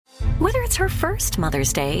Whether it's her first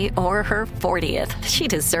Mother's Day or her 40th, she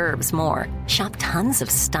deserves more. Shop tons of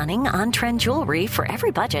stunning on-trend jewelry for every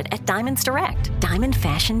budget at Diamonds Direct. Diamond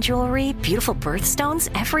fashion jewelry, beautiful birthstones,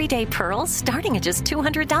 everyday pearls starting at just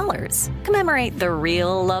 $200. Commemorate the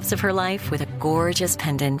real loves of her life with a gorgeous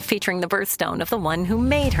pendant featuring the birthstone of the one who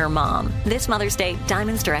made her mom. This Mother's Day,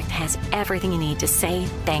 Diamonds Direct has everything you need to say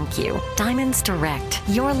thank you. Diamonds Direct.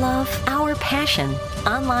 Your love, our passion.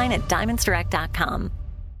 Online at diamondsdirect.com.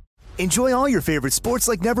 Enjoy all your favorite sports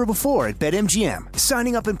like never before at BetMGM.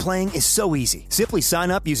 Signing up and playing is so easy. Simply sign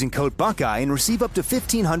up using code Buckeye and receive up to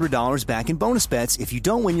 $1,500 back in bonus bets if you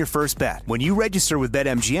don't win your first bet. When you register with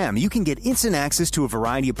BetMGM, you can get instant access to a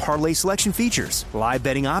variety of parlay selection features, live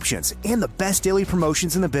betting options, and the best daily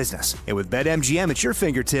promotions in the business. And with BetMGM at your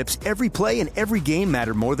fingertips, every play and every game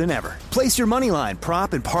matter more than ever. Place your moneyline,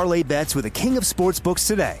 prop, and parlay bets with the king of sportsbooks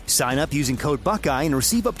today. Sign up using code Buckeye and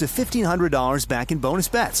receive up to $1,500 back in bonus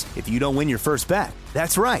bets if you don't win your first bet.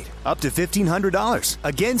 That's right, up to $1,500.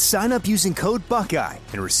 Again, sign up using code Buckeye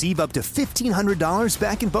and receive up to $1,500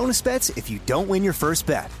 back in bonus bets if you don't win your first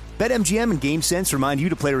bet. BetMGM and GameSense remind you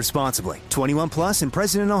to play responsibly. 21 plus and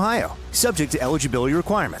present in Ohio. Subject to eligibility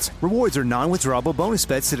requirements. Rewards are non-withdrawable bonus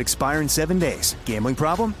bets that expire in 7 days. Gambling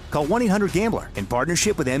problem? Call 1-800-GAMBLER in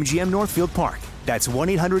partnership with MGM Northfield Park. That's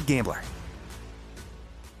 1-800-GAMBLER.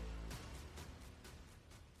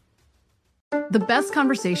 The best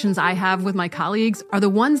conversations I have with my colleagues are the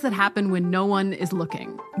ones that happen when no one is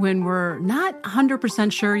looking, when we're not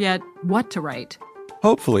 100% sure yet what to write.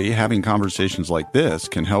 Hopefully, having conversations like this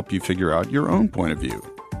can help you figure out your own point of view.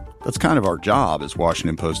 That's kind of our job as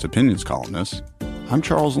Washington Post opinions columnists. I'm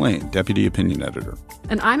Charles Lane, Deputy Opinion Editor.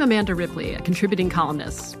 And I'm Amanda Ripley, a contributing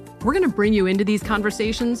columnist. We're going to bring you into these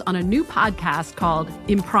conversations on a new podcast called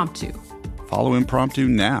Impromptu. Follow Impromptu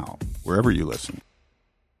now, wherever you listen.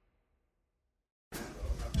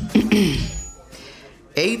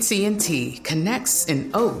 AT&T connects an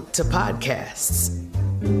ode to podcasts.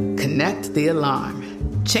 Connect the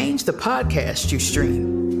alarm. Change the podcast you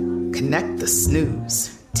stream. Connect the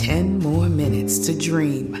snooze. 10 more minutes to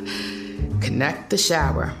dream. Connect the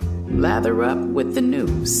shower. Lather up with the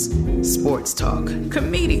news. Sports talk,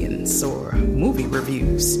 comedians, or movie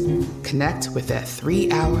reviews. Connect with that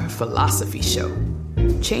 3-hour philosophy show.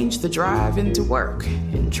 Change the drive into work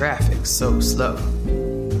in traffic so slow.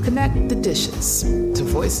 Connect the dishes to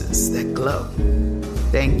voices that glow.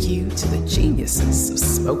 Thank you to the geniuses of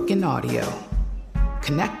spoken audio.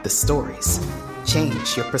 Connect the stories.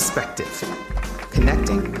 Change your perspective.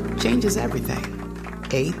 Connecting changes everything.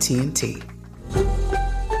 AT&T.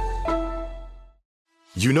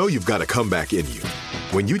 You know you've got a comeback in you.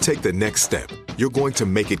 When you take the next step, you're going to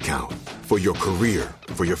make it count. For your career,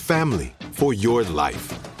 for your family, for your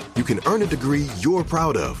life. You can earn a degree you're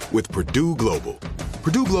proud of with Purdue Global.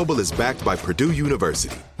 Purdue Global is backed by Purdue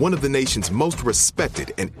University, one of the nation's most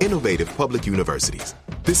respected and innovative public universities.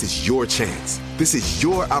 This is your chance. This is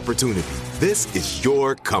your opportunity. This is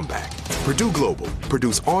your comeback. Purdue Global,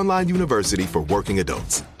 Purdue's online university for working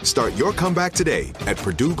adults. Start your comeback today at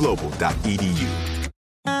purdueglobal.edu.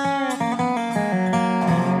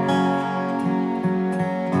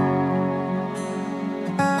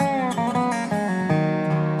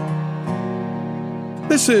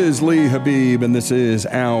 This is Lee Habib, and this is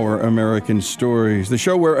Our American Stories, the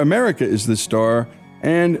show where America is the star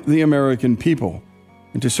and the American people.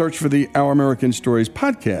 And to search for the Our American Stories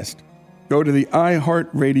podcast, go to the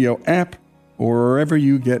iHeartRadio app or wherever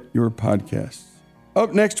you get your podcasts.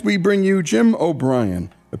 Up next, we bring you Jim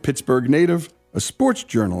O'Brien, a Pittsburgh native, a sports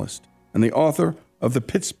journalist, and the author of the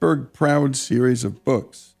Pittsburgh Proud series of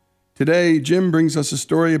books. Today, Jim brings us a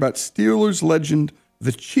story about Steelers legend,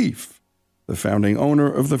 The Chief, the founding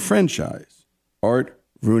owner of the franchise, Art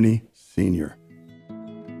Rooney Sr.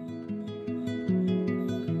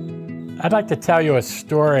 I'd like to tell you a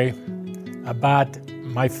story about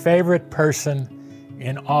my favorite person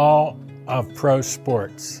in all of pro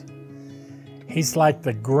sports. He's like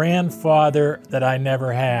the grandfather that I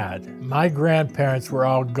never had. My grandparents were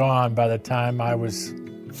all gone by the time I was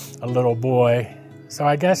a little boy, so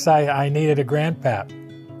I guess I needed a grandpap.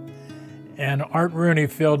 And Art Rooney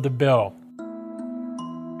filled the bill.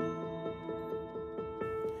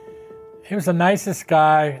 He was the nicest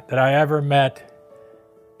guy that I ever met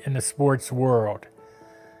in the sports world.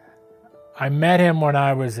 I met him when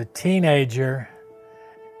I was a teenager,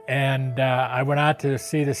 and I went out to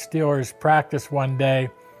see the Steelers practice one day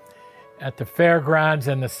at the fairgrounds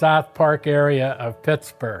in the South Park area of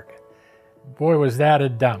Pittsburgh. Boy, was that a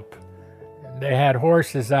dump. They had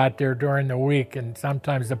horses out there during the week, and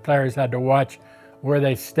sometimes the players had to watch where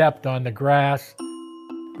they stepped on the grass.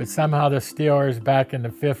 but somehow the Steelers back in the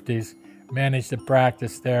 50s managed to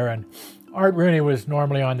practice there, and Art Rooney was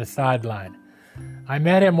normally on the sideline. I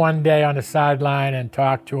met him one day on the sideline and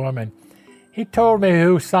talked to him, and he told me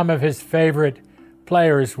who some of his favorite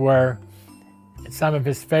players were, some of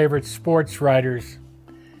his favorite sports writers,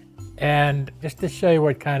 and just to show you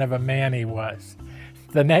what kind of a man he was.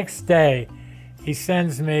 The next day, he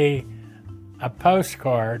sends me a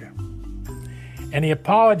postcard, and he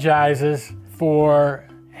apologizes for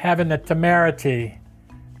having the temerity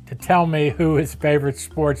to tell me who his favorite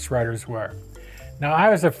sports writers were. Now, I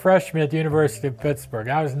was a freshman at the University of Pittsburgh.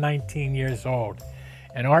 I was 19 years old,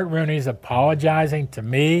 and Art Rooney's apologizing to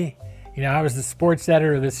me. You know, I was the sports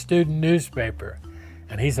editor of the student newspaper,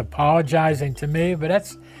 and he's apologizing to me, but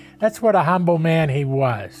that's what a humble man he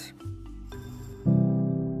was.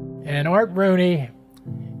 And Art Rooney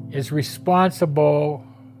is responsible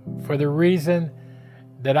for the reason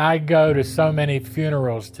that I go to so many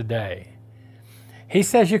funerals today. He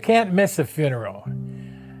says you can't miss a funeral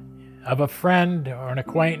of a friend or an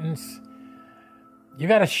acquaintance. You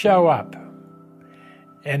got to show up.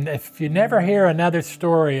 And if you never hear another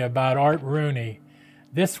story about Art Rooney,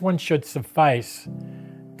 this one should suffice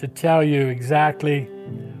to tell you exactly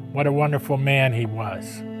what a wonderful man he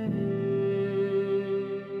was.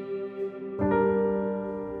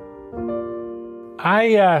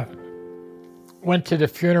 I went to the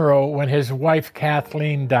funeral when his wife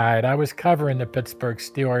Kathleen died. I was covering the Pittsburgh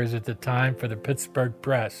Steelers at the time for the Pittsburgh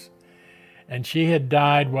Press, and she had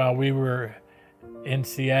died while we were in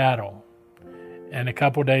Seattle. And a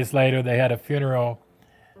couple days later, they had a funeral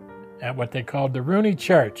at what they called the Rooney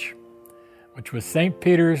Church, which was St.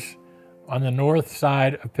 Peter's on the north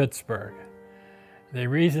side of Pittsburgh. The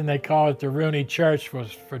reason they call it the Rooney Church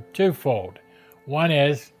was for twofold. One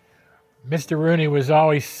is Mr. Rooney was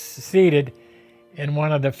always seated in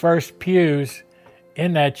one of the first pews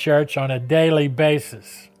in that church on a daily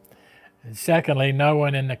basis. And secondly, no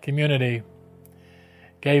one in the community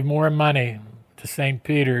gave more money to St.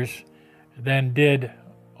 Peter's than did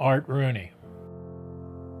Art Rooney.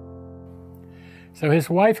 So his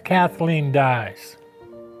wife Kathleen dies,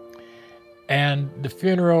 and the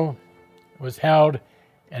funeral was held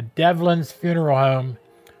at Devlin's Funeral Home,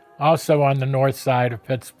 also on the north side of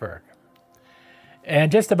Pittsburgh.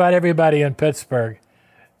 And just about everybody in Pittsburgh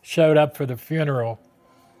showed up for the funeral,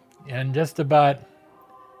 and just about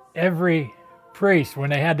every priest,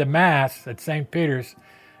 when they had the Mass at St. Peter's,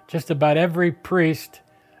 just about every priest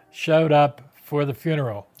showed up for the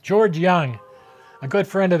funeral. George Young, a good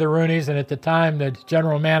friend of the Rooneys, and at the time the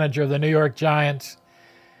general manager of the New York Giants,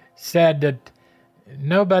 said that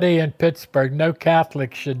nobody in Pittsburgh, no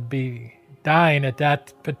Catholic, should be dying at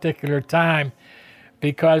that particular time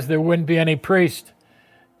because there wouldn't be any priest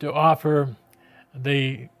to offer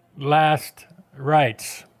the last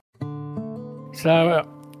rites. So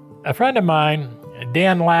a friend of mine,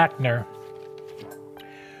 Dan Lackner,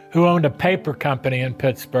 who owned a paper company in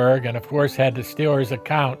Pittsburgh and of course had the Steelers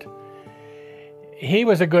account, he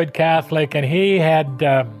was a good Catholic, and he had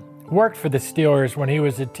worked for the Steelers when he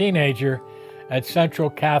was a teenager at Central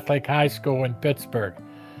Catholic High School in Pittsburgh,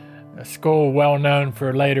 a school well known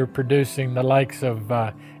for later producing the likes of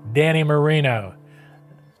Danny Marino,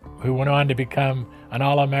 who went on to become an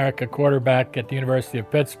All-America quarterback at the University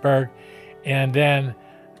of Pittsburgh, and then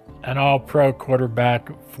an All-Pro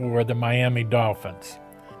quarterback for the Miami Dolphins.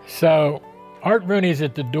 So Art Rooney's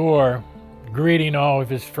at the door greeting all of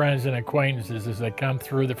his friends and acquaintances as they come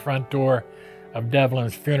through the front door of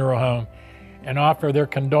Devlin's Funeral Home and offer their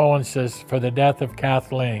condolences for the death of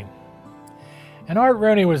Kathleen. And Art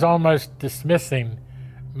Rooney was almost dismissing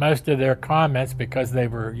most of their comments because they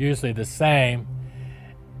were usually the same.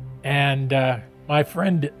 And my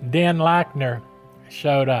friend Dan Lackner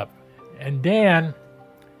showed up. And Dan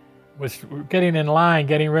was getting in line,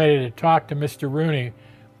 getting ready to talk to Mr. Rooney,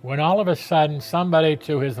 when all of a sudden somebody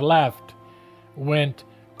to his left went,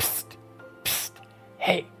 "Psst, psst,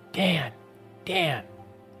 hey, Dan, Dan."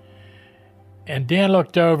 And Dan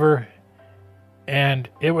looked over, and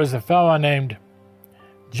it was a fellow named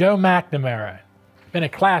Joe McNamara, been a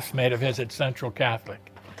classmate of his at Central Catholic.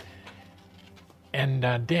 And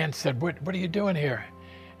Dan said, what are you doing here?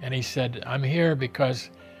 And he said, "I'm here because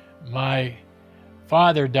my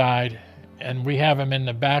father died, and we have him in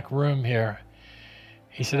the back room here."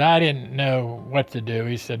 He said, "I didn't know what to do."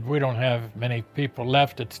 He said, "We don't have many people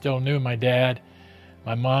left that still knew my dad.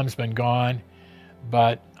 My mom's been gone,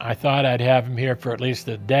 but I thought I'd have him here for at least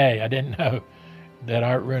a day. I didn't know that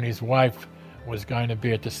Art Rooney's wife was going to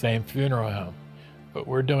be at the same funeral home, but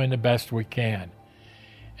we're doing the best we can."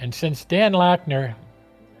 And since Dan Lackner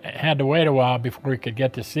had to wait a while before he could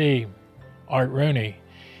get to see Art Rooney,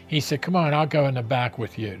 He said, come on, I'll go in the back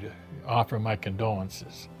with you to offer my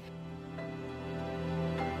condolences.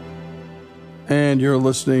 And you're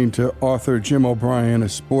listening to author Jim O'Brien, a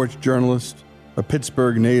sports journalist, a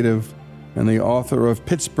Pittsburgh native, and the author of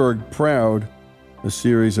Pittsburgh Proud, a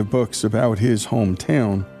series of books about his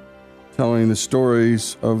hometown, telling the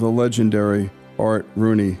stories of the legendary Art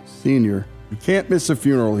Rooney Sr. You can't miss a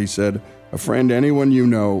funeral, he said. A friend, anyone you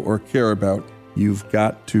know or care about, you've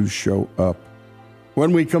got to show up.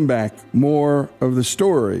 When we come back, more of the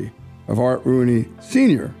story of Art Rooney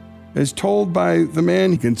Sr. as told by the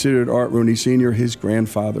man he considered Art Rooney Sr. his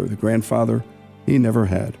grandfather, the grandfather he never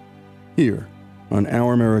had, here on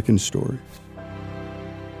Our American Stories.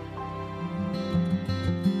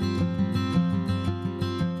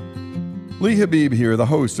 Lee Habib here, the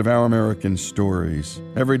host of Our American Stories.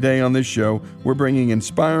 Every day on this show, we're bringing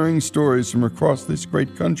inspiring stories from across this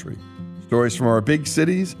great country. Stories from our big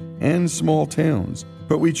cities and small towns.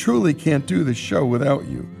 But we truly can't do this show without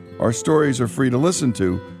you. Our stories are free to listen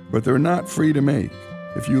to, but they're not free to make.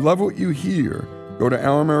 If you love what you hear, go to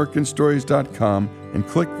OurAmericanStories.com and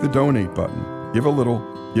click the donate button. Give a little,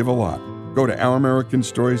 give a lot. Go to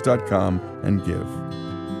OurAmericanStories.com and give.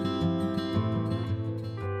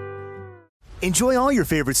 Enjoy all your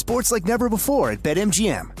favorite sports like never before at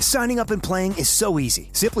BetMGM. Signing up and playing is so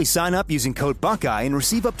easy. Simply sign up using code Buckeye and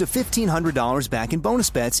receive up to $1,500 back in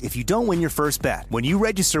bonus bets if you don't win your first bet. When you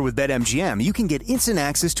register with BetMGM, you can get instant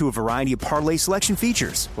access to a variety of parlay selection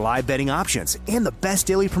features, live betting options, and the best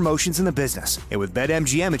daily promotions in the business. And with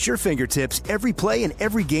BetMGM at your fingertips, every play and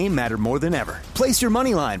every game matter more than ever. Place your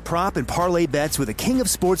moneyline, prop, and parlay bets with the king of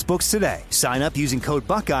sportsbooks today. Sign up using code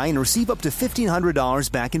Buckeye and receive up to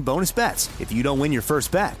 $1,500 back in bonus bets if you don't win your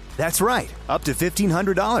first bet. That's right, up to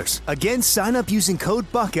 $1,500. Again, sign up using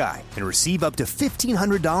code Buckeye and receive up to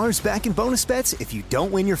 $1,500 back in bonus bets if you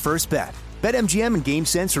don't win your first bet. BetMGM and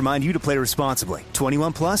GameSense remind you to play responsibly.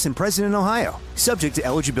 21 plus and present in Ohio. Subject to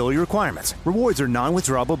eligibility requirements. Rewards are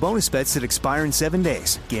non-withdrawable bonus bets that expire in 7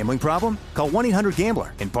 days. Gambling problem? Call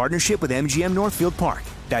 1-800-GAMBLER in partnership with MGM Northfield Park.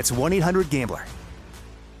 That's 1-800-GAMBLER.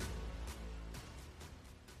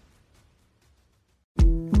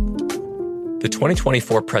 The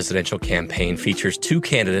 2024 presidential campaign features two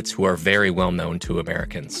candidates who are very well known to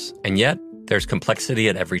Americans. And yet, there's complexity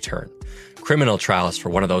at every turn. Criminal trials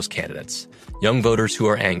for one of those candidates. Young voters who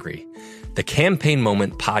are angry. The Campaign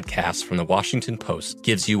Moment podcast from the Washington Post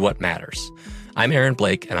gives you what matters. I'm Aaron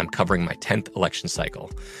Blake, and I'm covering my 10th election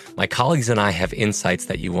cycle. My colleagues and I have insights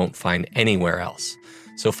that you won't find anywhere else.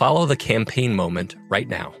 So follow The Campaign Moment right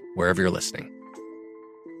now, wherever you're listening.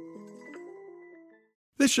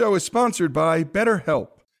 This show is sponsored by BetterHelp.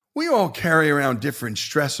 We all carry around different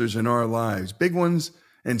stressors in our lives, big ones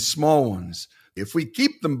and small ones. If we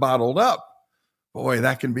keep them bottled up, boy,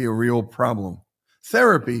 that can be a real problem.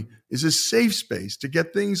 Therapy is a safe space to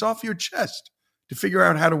get things off your chest, to figure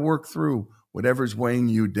out how to work through whatever's weighing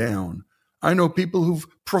you down. I know people who've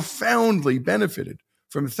profoundly benefited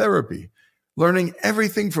from therapy, learning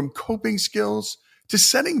everything from coping skills to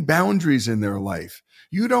setting boundaries in their life.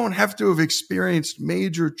 You don't have to have experienced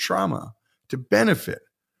major trauma to benefit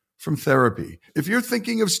from therapy. If you're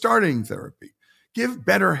thinking of starting therapy, give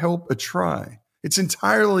BetterHelp a try. It's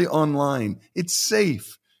entirely online. It's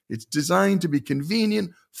safe. It's designed to be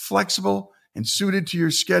convenient, flexible, and suited to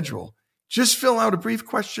your schedule. Just fill out a brief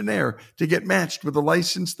questionnaire to get matched with a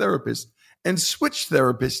licensed therapist and switch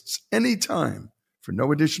therapists anytime for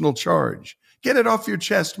no additional charge. Get it off your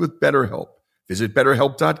chest with BetterHelp. Visit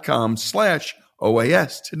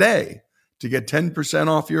BetterHelp.com/OAS today to get 10%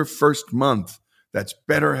 off your first month. That's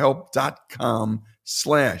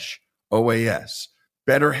BetterHelp.com/OAS.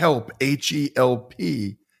 BetterHelp,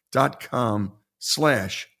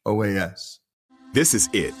 HELP.com/OAS. This is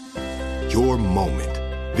it. Your moment.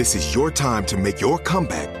 This is your time to make your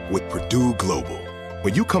comeback with Purdue Global.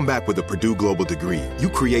 When you come back with a Purdue Global degree, you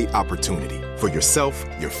create opportunity for yourself,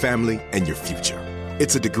 your family, and your future.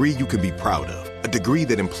 It's a degree you can be proud of, a degree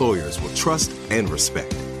that employers will trust and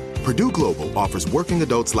respect. Purdue Global offers working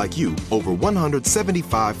adults like you over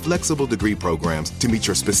 175 flexible degree programs to meet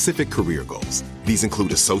your specific career goals. These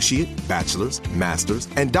include associate, bachelor's, master's,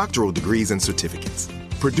 and doctoral degrees and certificates.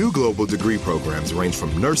 Purdue Global degree programs range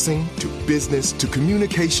from nursing to business to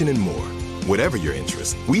communication and more. Whatever your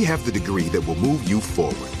interest, we have the degree that will move you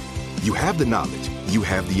forward. You have the knowledge, you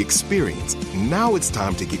have the experience. Now it's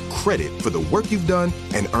time to get credit for the work you've done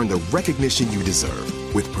and earn the recognition you deserve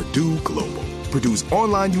with Purdue Global, Purdue's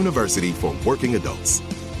online university for working adults.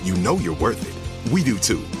 You know you're worth it. We do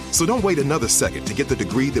too. So don't wait another second to get the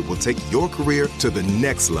degree that will take your career to the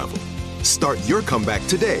next level. Start your comeback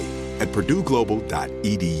today at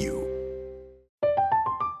purdueglobal.edu.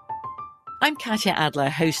 I'm Katya Adler,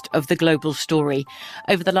 host of The Global Story.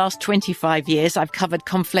 Over the last 25 years, I've covered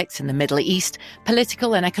conflicts in the Middle East,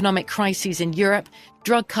 political and economic crises in Europe,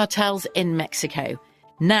 drug cartels in Mexico.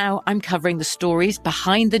 Now I'm covering the stories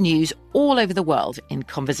behind the news all over the world in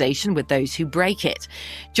conversation with those who break it.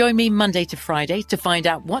 Join me Monday to Friday to find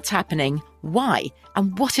out what's happening, why,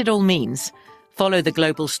 and what it all means. Follow The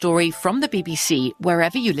Global Story from the BBC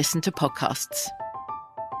wherever you listen to podcasts.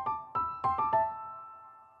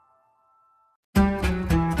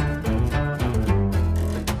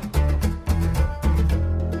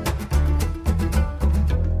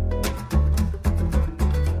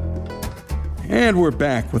 And we're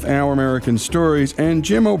back with Our American Stories and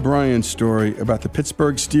Jim O'Brien's story about the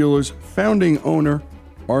Pittsburgh Steelers' founding owner,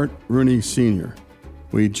 Art Rooney Sr.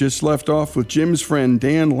 We just left off with Jim's friend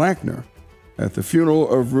Dan Lackner at the funeral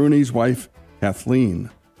of Rooney's wife, Kathleen.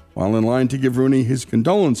 While in line to give Rooney his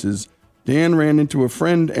condolences, Dan ran into a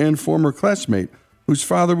friend and former classmate whose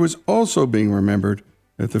father was also being remembered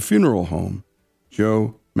at the funeral home,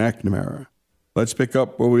 Joe McNamara. Let's pick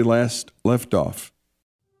up where we last left off.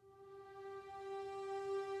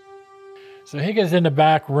 So he goes in the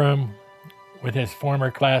back room with his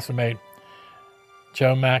former classmate,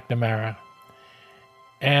 Joe McNamara,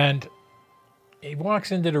 and he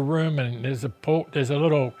walks into the room, and there's a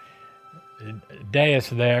little dais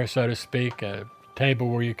there, so to speak, a table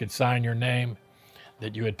where you could sign your name,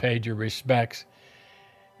 that you had paid your respects.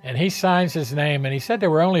 And he signs his name, and he said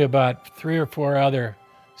there were only about 3 or 4 other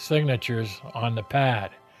signatures on the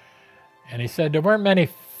pad. And he said there weren't many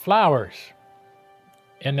flowers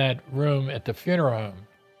in that room at the funeral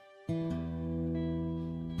home.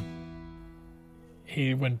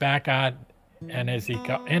 He went back out, and as he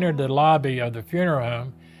entered the lobby of the funeral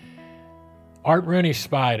home, Art Rooney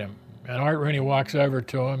spied him. And Art Rooney walks over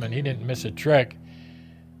to him, and he didn't miss a trick.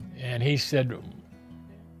 And he said,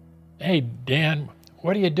 "Hey, Dan,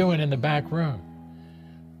 what are you doing in the back room?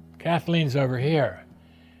 Kathleen's over here."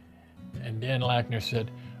 And Dan Lackner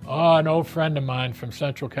said, "Oh, an old friend of mine from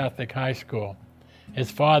Central Catholic High School. His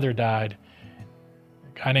father died,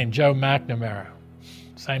 a guy named Joe McNamara,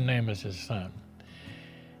 same name as his son."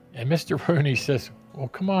 And Mr. Rooney says, "Well,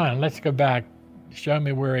 come on, let's go back. Show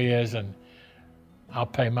me where he is, and I'll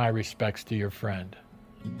pay my respects to your friend."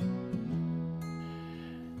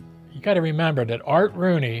 You got to remember that Art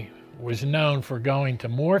Rooney was known for going to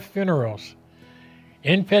more funerals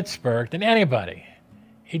in Pittsburgh than anybody.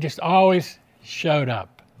 He just always showed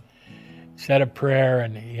up, said a prayer,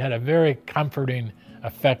 and he had a very comforting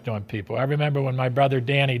effect on people. I remember when my brother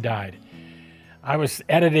Danny died, I was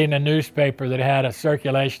editing a newspaper that had a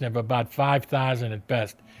circulation of about 5,000 at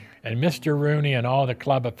best, and Mr. Rooney and all the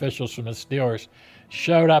club officials from the Steelers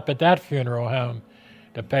showed up at that funeral home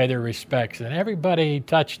to pay their respects, and everybody he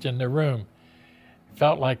touched in the room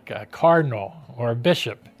felt like a cardinal or a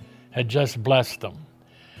bishop had just blessed them.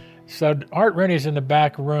 So Art Rooney's in the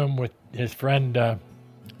back room with his friend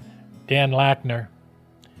Dan Lackner.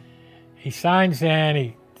 He signs in,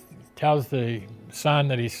 he tells the son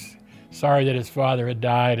that he's sorry that his father had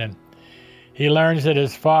died, and he learns that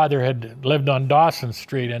his father had lived on Dawson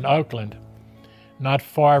Street in Oakland, not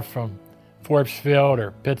far from Forbes Field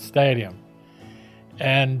or Pitt Stadium.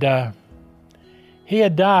 And he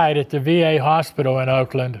had died at the VA hospital in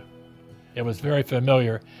Oakland. It was very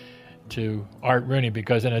familiar to Art Rooney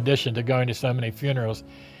because in addition to going to so many funerals,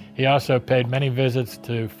 he also paid many visits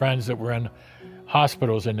to friends that were in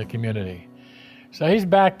hospitals in the community. So he's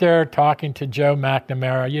back there talking to Joe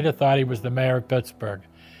McNamara. You'd have thought he was the mayor of Pittsburgh.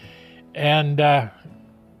 And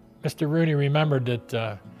Mr. Rooney remembered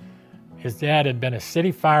that his dad had been a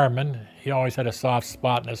city fireman. He always had a soft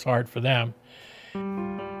spot in his heart for them.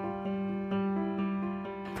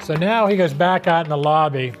 So now he goes back out in the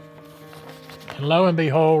lobby, and lo and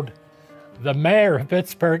behold, the mayor of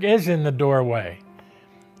Pittsburgh is in the doorway.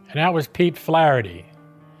 And that was Pete Flaherty,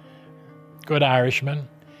 good Irishman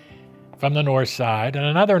from the North Side, and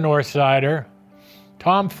another North Sider,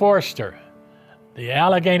 Tom Forster, the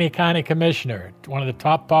Allegheny County Commissioner, one of the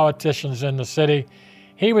top politicians in the city.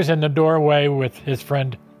 He was in the doorway with his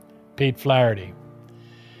friend Pete Flaherty.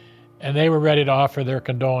 And they were ready to offer their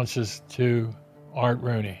condolences to Art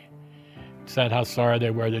Rooney, said how sorry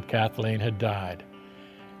they were that Kathleen had died.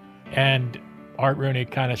 And Art Rooney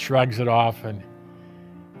kind of shrugs it off, and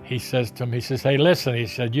he says to him, he says, "Hey, listen," he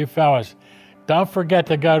said, "you fellas, don't forget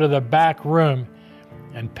to go to the back room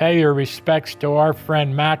and pay your respects to our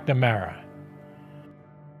friend McNamara."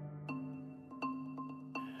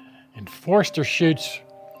 And Forster shoots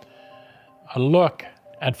a look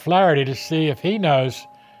at Flaherty to see if he knows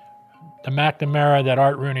the McNamara that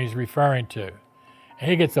Art Rooney's referring to. And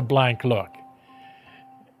he gets a blank look.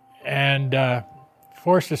 And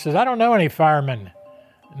Forster says, I don't know any fireman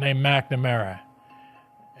named McNamara.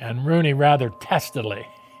 And Rooney, rather testily,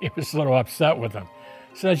 he was a little upset with him,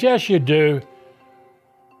 says, yes, you do.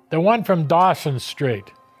 The one from Dawson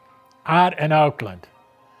Street, out in Oakland.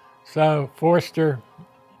 So Forster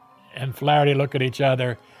and Flaherty look at each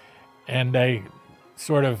other, and they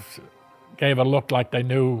sort of gave a look like they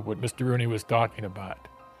knew what Mr. Rooney was talking about.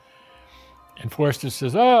 And Forster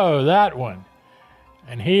says, oh, that one.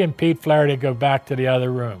 And he and Pete Flaherty go back to the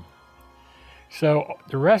other room. So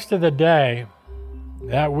the rest of the day,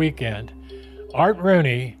 that weekend, Art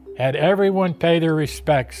Rooney had everyone pay their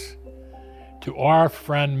respects to our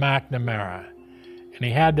friend McNamara, and he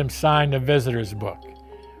had them sign the visitor's book.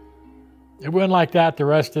 It went like that the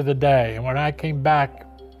rest of the day, and when I came back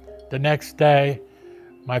the next day,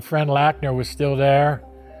 my friend Lackner was still there,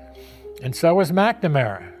 and so was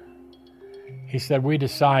McNamara. He said, we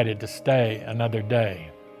decided to stay another day.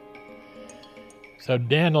 So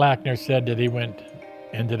Dan Lackner said that he went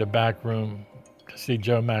into the back room to see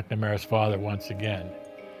Joe McNamara's father once again.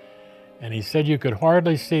 And he said you could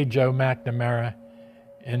hardly see Joe McNamara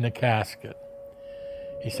in the casket.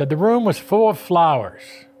 He said the room was full of flowers.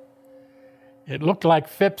 It looked like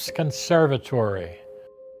Phipps Conservatory.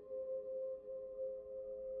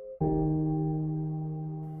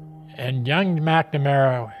 And young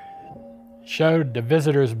McNamara showed the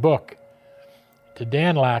visitor's book to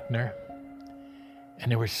Dan Lackner,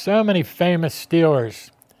 and there were so many famous Steelers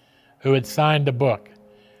who had signed the book,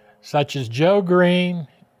 such as Joe Green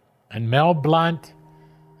and Mel Blount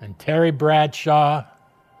and Terry Bradshaw,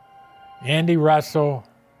 Andy Russell,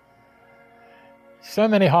 so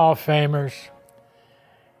many Hall of Famers.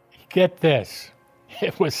 Get this,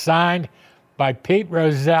 it was signed by Pete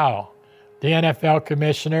Rozelle, the NFL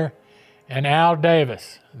commissioner, and Al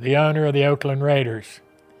Davis, the owner of the Oakland Raiders.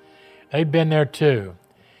 They'd been there too.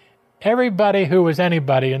 Everybody who was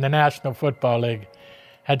anybody in the National Football League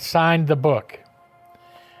had signed the book.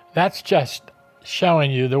 That's just showing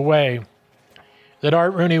you the way that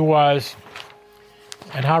Art Rooney was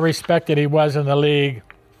and how respected he was in the league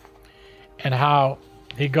and how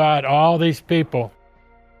he got all these people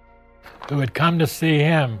who had come to see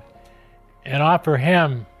him and offer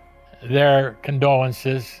him their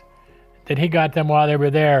condolences, that he got them while they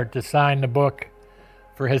were there to sign the book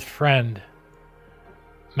for his friend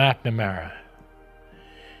McNamara.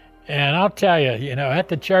 And I'll tell you, at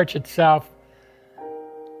the church itself,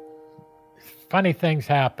 funny things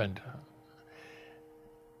happened.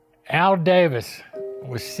 Al Davis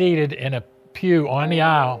was seated in a pew on the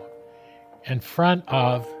aisle in front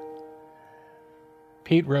of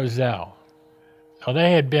Pete Rozelle. Now,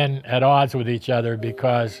 they had been at odds with each other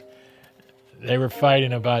because they were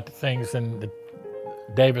fighting about things, and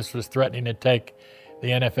Davis was threatening to take the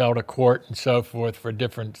NFL to court and so forth for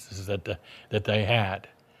differences that they had.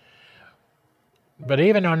 But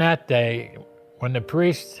even on that day, when the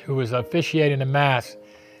priest who was officiating the Mass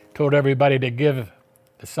told everybody to give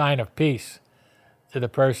the sign of peace to the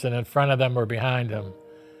person in front of them or behind them,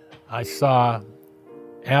 I saw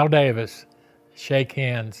Al Davis shake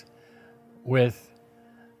hands with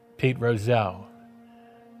Pete Rozelle.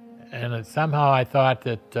 And somehow I thought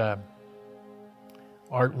that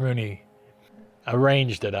Art Rooney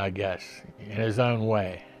arranged it, I guess, in his own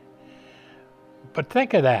way. But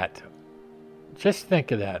think of that. Just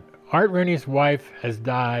think of that. Art Rooney's wife has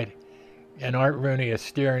died, and Art Rooney is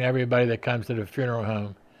steering everybody that comes to the funeral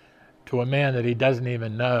home to a man that he doesn't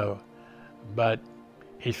even know, but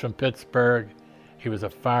he's from Pittsburgh, he was a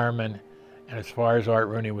fireman, and as far as Art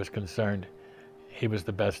Rooney was concerned, he was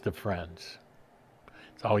the best of friends.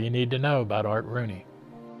 That's all you need to know about Art Rooney.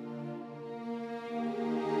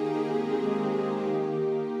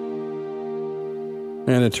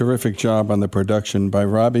 And a terrific job on the production by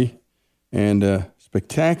Robbie, and a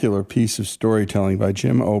spectacular piece of storytelling by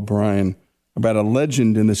Jim O'Brien about a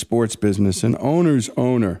legend in the sports business, an owner's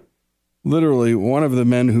owner, literally one of the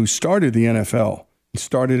men who started the NFL,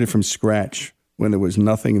 started it from scratch when there was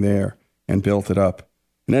nothing there and built it up.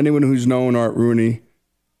 And anyone who's known Art Rooney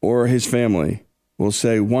or his family will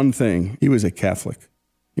say one thing: he was a Catholic.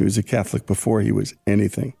 He was a Catholic before he was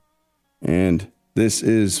anything. And this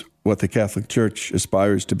is what the Catholic Church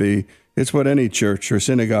aspires to be. It's what any church or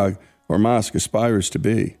synagogue or mosque aspires to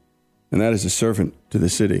be. And that is a servant to the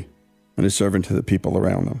city and a servant to the people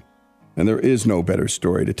around them. And there is no better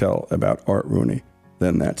story to tell about Art Rooney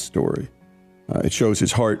than that story. It shows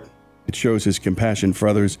his heart. It shows his compassion for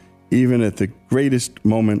others, even at the greatest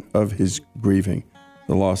moment of his grieving,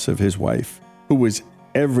 the loss of his wife, who was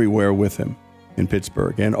everywhere with him in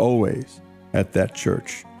Pittsburgh and always at that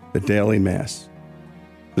church, the daily Mass.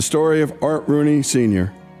 The story of Art Rooney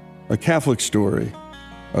Sr., a Catholic story,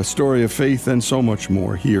 a story of faith, and so much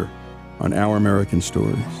more here on Our American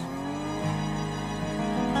Stories.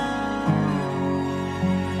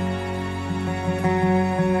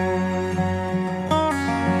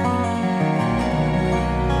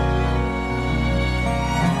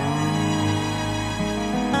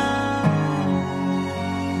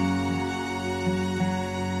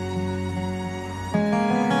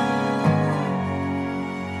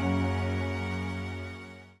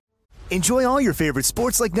 Enjoy all your favorite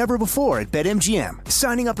sports like never before at BetMGM.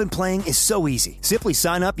 Signing up and playing is so easy. Simply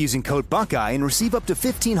sign up using code Buckeye and receive up to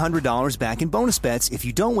 $1,500 back in bonus bets if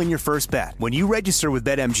you don't win your first bet. When you register with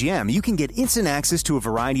BetMGM, you can get instant access to a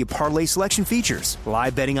variety of parlay selection features,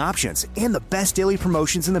 live betting options, and the best daily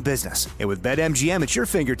promotions in the business. And with BetMGM at your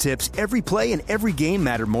fingertips, every play and every game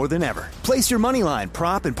matter more than ever. Place your moneyline,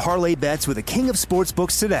 prop, and parlay bets with the king of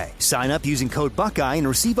sportsbooks today. Sign up using code Buckeye and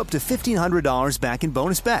receive up to $1,500 back in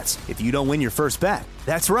bonus bets if you don't win your first bet.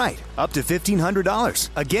 That's right, up to $1,500.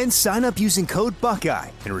 Again, sign up using code Buckeye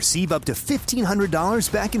and receive up to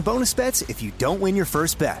 $1,500 back in bonus bets if you don't win your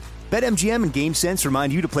first bet. BetMGM and GameSense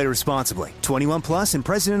remind you to play responsibly. 21 plus and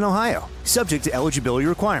present in Ohio. Subject to eligibility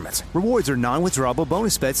requirements. Rewards are non-withdrawable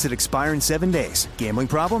bonus bets that expire in 7 days. Gambling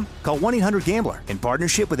problem? Call 1-800-GAMBLER in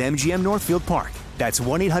partnership with MGM Northfield Park. That's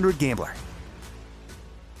 1-800-GAMBLER.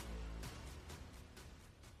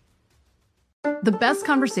 The best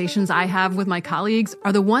conversations I have with my colleagues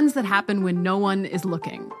are the ones that happen when no one is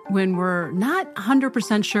looking, when we're not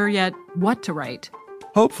 100% sure yet what to write.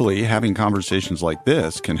 Hopefully, having conversations like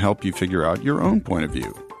this can help you figure out your own point of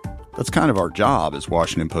view. That's kind of our job as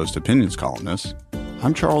Washington Post opinions columnists.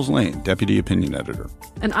 I'm Charles Lane, Deputy Opinion Editor.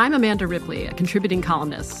 And I'm Amanda Ripley, a contributing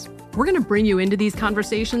columnist. We're going to bring you into these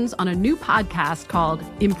conversations on a new podcast called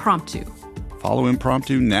Impromptu. Follow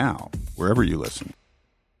Impromptu now, wherever you listen.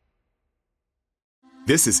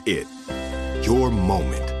 This is it. Your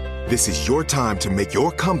moment. This is your time to make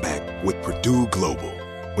your comeback with Purdue Global.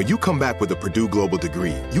 When you come back with a Purdue Global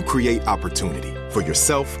degree, you create opportunity for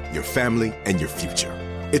yourself, your family, and your future.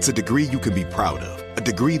 It's a degree you can be proud of, a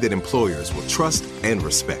degree that employers will trust and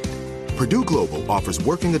respect. Purdue Global offers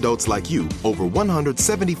working adults like you over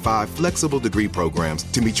 175 flexible degree programs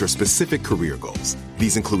to meet your specific career goals.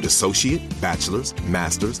 These include associate, bachelor's,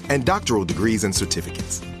 master's, and doctoral degrees and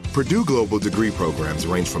certificates. Purdue Global degree programs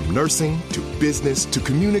range from nursing to business to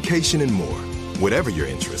communication and more. Whatever your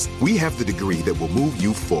interest, we have the degree that will move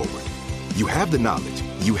you forward. You have the knowledge,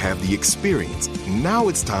 you have the experience. Now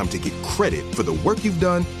it's time to get credit for the work you've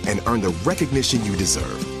done and earn the recognition you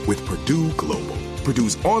deserve with Purdue Global,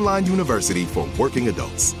 Purdue's online university for working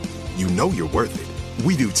adults. You know you're worth it.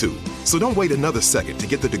 We do too. So don't wait another second to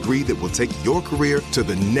get the degree that will take your career to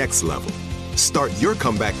the next level. Start your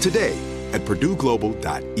comeback today at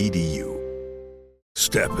purdueglobal.edu.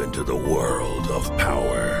 Step into the world of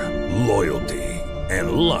power, loyalty,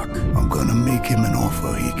 and luck. I'm gonna make him an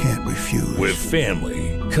offer he can't refuse. With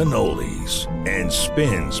family, cannolis, and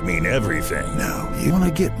spins mean everything. Now, you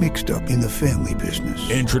wanna get mixed up in the family business.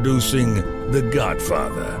 Introducing The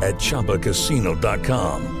Godfather at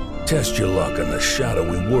ChumbaCasino.com. Test your luck in the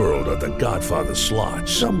shadowy world of The Godfather slot.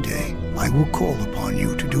 Someday, I will call upon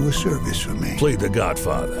you to do a service for me. Play The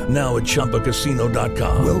Godfather, now at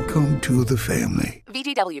ChumbaCasino.com. Welcome to the family.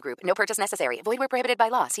 VGW Group. No purchase necessary. Void where prohibited by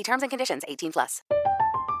law. See terms and conditions. 18+.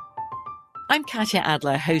 I'm Katya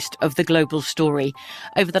Adler, host of The Global Story.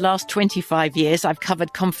 Over the last 25 years, I've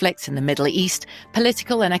covered conflicts in the Middle East,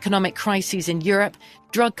 political and economic crises in Europe,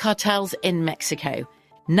 drug cartels in Mexico.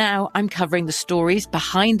 Now I'm covering the stories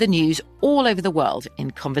behind the news all over the world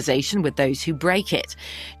in conversation with those who break it.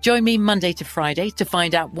 Join me Monday to Friday to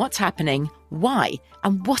find out what's happening, why,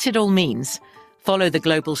 and what it all means. Follow The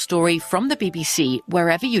Global Story from the BBC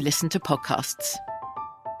wherever you listen to podcasts.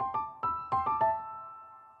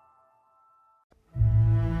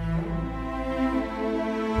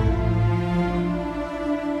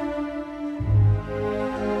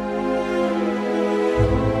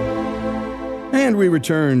 And we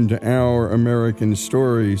return to Our American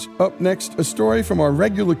Stories. Up next, a story from our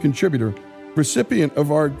regular contributor, recipient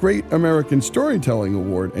of our Great American Storytelling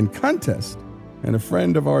Award and contest, and a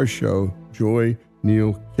friend of our show, Joy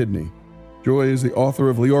Neal Kidney. Joy is the author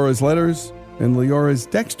of Leora's Letters and Leora's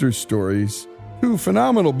Dexter Stories, two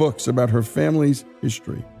phenomenal books about her family's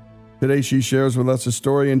history. Today she shares with us a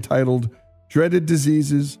story entitled Dreaded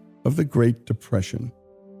Diseases of the Great Depression.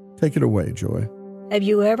 Take it away, Joy. Have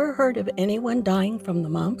you ever heard of anyone dying from the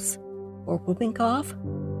mumps or whooping cough?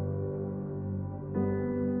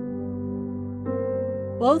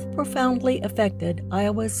 Both profoundly affected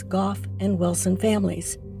Iowa's Goff and Wilson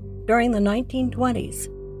families during the 1920s.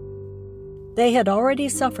 They had already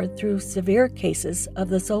suffered through severe cases of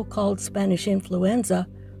the so-called Spanish influenza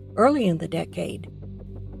early in the decade.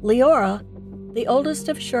 Leora, the oldest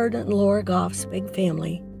of Sheridan and Laura Goff's big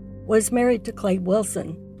family, was married to Clabe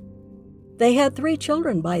Wilson. They had 3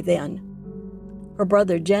 children by then. Her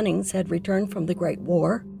brother Jennings had returned from the Great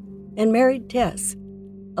War and married Tess,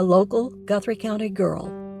 a local Guthrie County girl.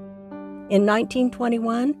 In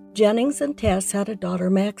 1921, Jennings and Tess had a daughter,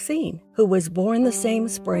 Maxine, who was born the same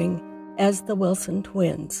spring as the Wilson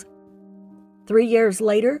twins. 3 years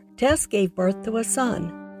later, Tess gave birth to a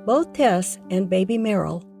son. Both Tess and baby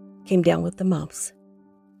Merrill came down with the mumps.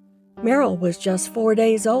 Merrill was just 4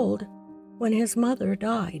 days old when his mother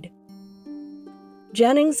died.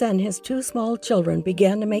 Jennings and his 2 small children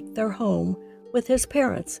began to make their home with his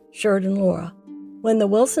parents, Sheridan and Laura. When the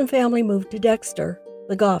Wilson family moved to Dexter,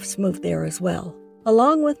 the Goffs moved there as well.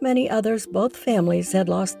 Along with many others, both families had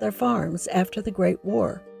lost their farms after the Great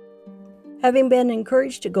War. Having been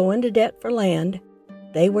encouraged to go into debt for land,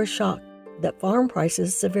 they were shocked that farm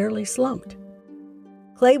prices severely slumped.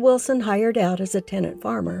 Clabe Wilson hired out as a tenant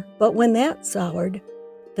farmer, but when that soured,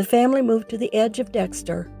 the family moved to the edge of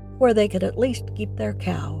Dexter, where they could at least keep their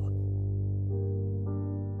cow.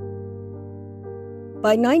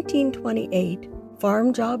 By 1928,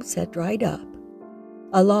 farm jobs had dried up,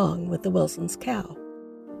 along with the Wilsons' cow.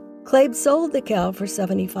 Clabe sold the cow for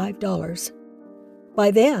 $75.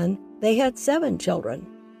 By then, they had 7 children.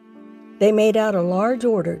 They made out a large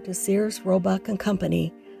order to Sears, Roebuck &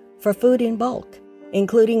 Company for food in bulk,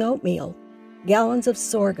 including oatmeal, gallons of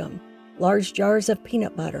sorghum, large jars of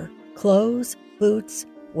peanut butter, clothes, boots,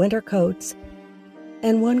 winter coats,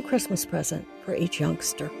 and 1 Christmas present for each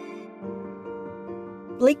youngster.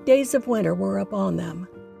 Bleak days of winter were upon them.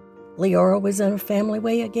 Leora was in a family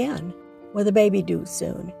way again, with a baby due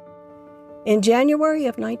soon. In January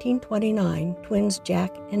of 1929, twins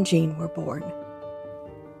Jack and Jean were born.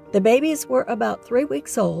 The babies were about 3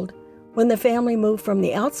 weeks old when the family moved from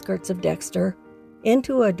the outskirts of Dexter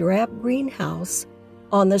into a drab green house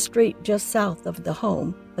on the street just south of the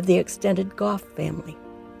home of the extended Goff family.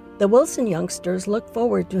 The Wilson youngsters looked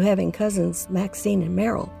forward to having cousins Maxine and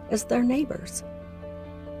Merrill as their neighbors.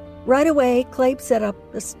 Right away, Clabe set up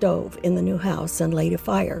a stove in the new house and laid a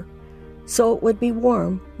fire, so it would be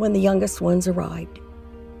warm when the youngest ones arrived.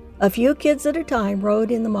 A few kids at a time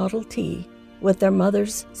rode in the Model T with their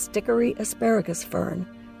mother's stickery asparagus fern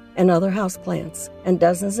and other houseplants, and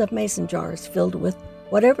dozens of mason jars filled with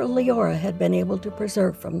whatever Leora had been able to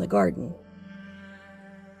preserve from the garden.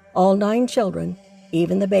 All 9 children,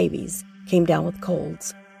 even the babies, came down with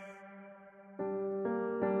colds.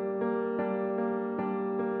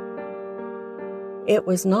 It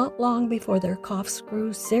was not long before their coughs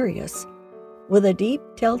grew serious, with a deep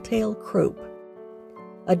telltale croup.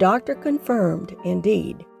 A doctor confirmed,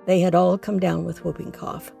 indeed, they had all come down with whooping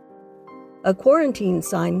cough. A quarantine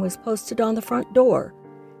sign was posted on the front door,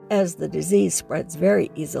 as the disease spreads very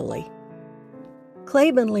easily.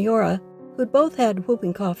 Clabe and Leora, who'd both had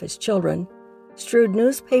whooping cough as children, strewed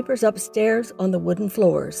newspapers upstairs on the wooden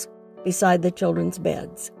floors beside the children's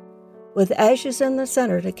beds, with ashes in the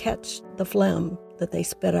center to catch the phlegm that they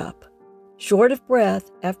spit up. Short of breath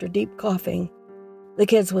after deep coughing, the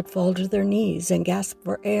kids would fall to their knees and gasp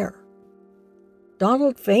for air.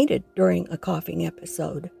 Donald fainted during a coughing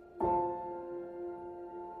episode.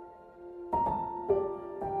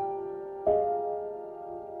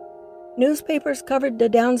 Newspapers covered the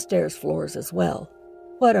downstairs floors as well.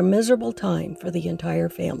 What a miserable time for the entire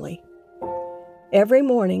family. Every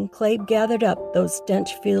morning, Clabe gathered up those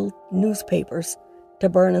stench-filled newspapers to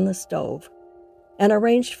burn in the stove and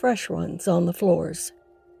arranged fresh ones on the floors.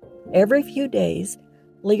 Every few days,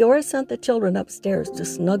 Leora sent the children upstairs to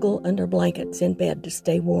snuggle under blankets in bed to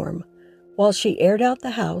stay warm, while she aired out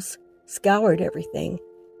the house, scoured everything,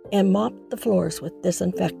 and mopped the floors with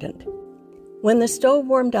disinfectant. When the stove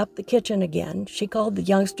warmed up the kitchen again, she called the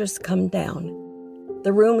youngsters to come down.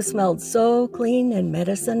 The room smelled so clean and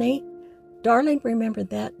medicine-y, Darling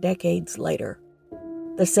remembered that decades later.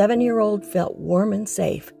 The 7-year-old felt warm and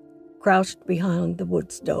safe, crouched behind the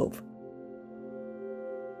wood stove.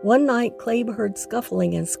 One night, Clabe heard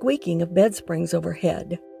scuffling and squeaking of bed springs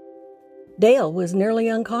overhead. Dale was nearly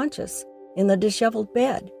unconscious in the disheveled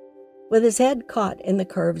bed, with his head caught in the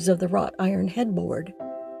curves of the wrought iron headboard.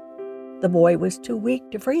 The boy was too weak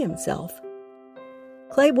to free himself.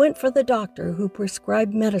 Clabe went for the doctor, who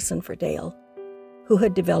prescribed medicine for Dale, who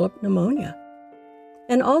had developed pneumonia,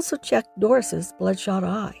 and also checked Doris's bloodshot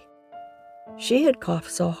eye. She had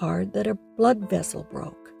coughed so hard that her blood vessel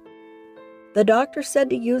broke. The doctor said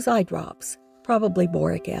to use eye drops, probably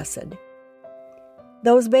boric acid.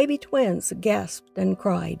 Those baby twins gasped and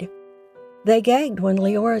cried. They gagged when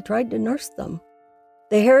Leora tried to nurse them.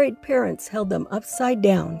 The harried parents held them upside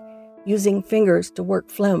down, using fingers to work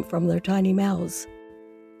phlegm from their tiny mouths.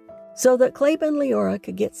 So that Clabe and Leora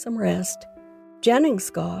could get some rest, Jennings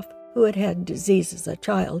Goff, who had had disease as a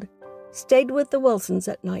child, stayed with the Wilsons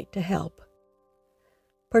at night to help.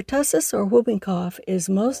 Pertussis or whooping cough is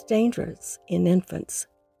most dangerous in infants.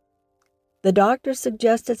 The doctor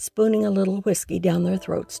suggested spooning a little whiskey down their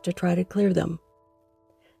throats to try to clear them,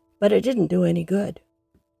 but it didn't do any good.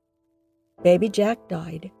 Baby Jack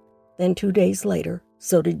died. Then 2 days later,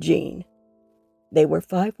 so did Jean. They were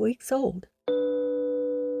 5 weeks old.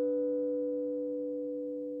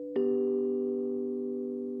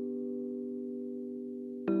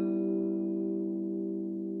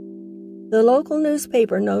 The local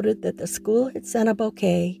newspaper noted that the school had sent a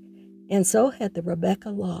bouquet, and so had the Rebecca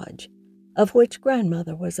Lodge, of which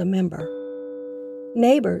grandmother was a member.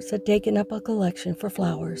 Neighbors had taken up a collection for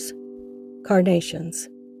flowers, carnations.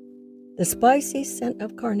 The spicy scent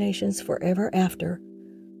of carnations forever after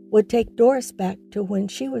would take Doris back to when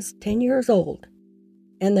she was 10 years old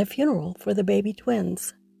and the funeral for the baby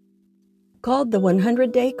twins. Called the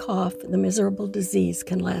 100-day cough, the miserable disease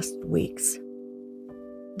can last weeks.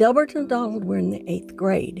 Delbert and Donald were in the 8th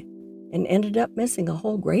grade and ended up missing a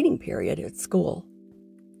whole grading period at school.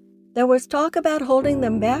 There was talk about holding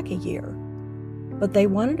them back a year, but they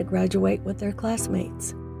wanted to graduate with their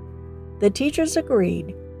classmates. The teachers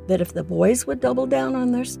agreed that if the boys would double down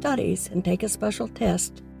on their studies and take a special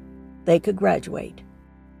test, they could graduate,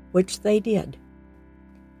 which they did.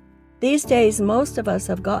 These days, most of us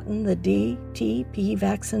have gotten the DTP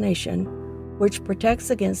vaccination, which protects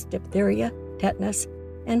against diphtheria, tetanus,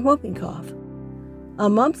 and whooping cough. A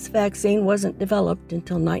mumps vaccine wasn't developed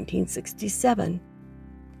until 1967.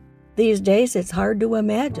 These days, it's hard to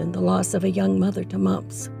imagine the loss of a young mother to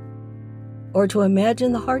mumps, or to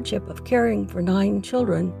imagine the hardship of caring for 9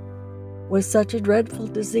 children with such a dreadful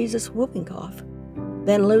disease as whooping cough,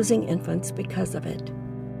 then losing infants because of it.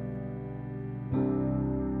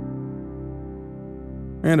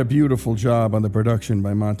 And a beautiful job on the production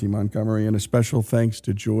by Monty Montgomery, and a special thanks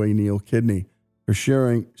to Joy Neal Kidney for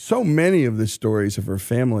sharing so many of the stories of her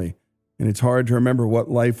family. And it's hard to remember what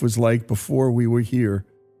life was like before we were here.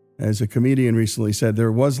 As a comedian recently said,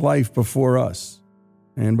 there was life before us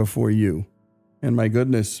and before you. And my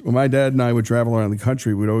goodness, when my dad and I would travel around the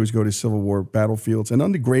country, we'd always go to Civil War battlefields and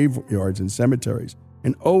on the graveyards and cemeteries.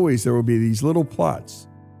 And always there would be these little plots,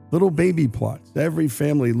 little baby plots. Every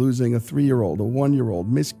family losing a 3-year-old, a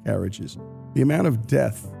 1-year-old, miscarriages. The amount of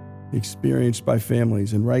death experienced by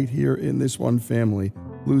families. And right here in this one family,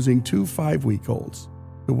 losing 2 5-week-olds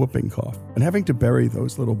to whooping cough and having to bury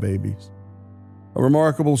those little babies. A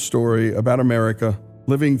remarkable story about America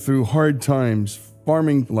living through hard times,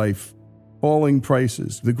 farming life, falling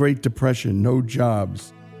prices, the Great Depression, no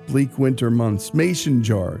jobs, bleak winter months, mason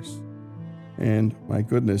jars, and, my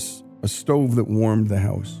goodness, a stove that warmed the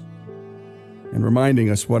house. And reminding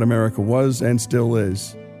us what America was and still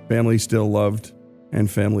is. Family still loved, and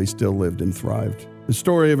family still lived and thrived. The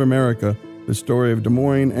story of America, the story of Des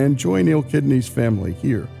Moines and Joy Neal Kidney's family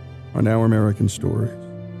here on Our American Stories.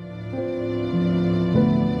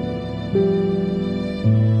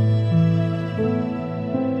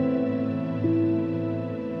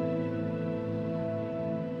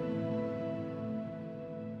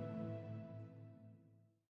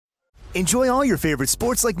 Enjoy all your favorite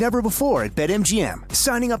sports like never before at BetMGM.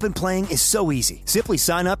 Signing up and playing is so easy. Simply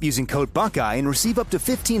sign up using code Buckeye and receive up to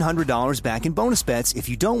 $1,500 back in bonus bets if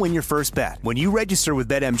you don't win your first bet. When you register with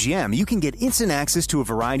BetMGM, you can get instant access to a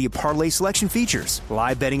variety of parlay selection features,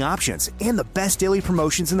 live betting options, and the best daily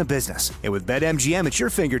promotions in the business. And with BetMGM at your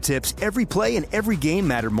fingertips, every play and every game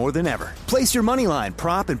matter more than ever. Place your moneyline,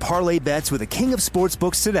 prop, and parlay bets with the king of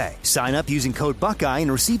sportsbooks today. Sign up using code Buckeye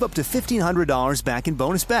and receive up to $1,500 back in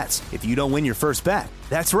bonus bets if you don't win your first bet.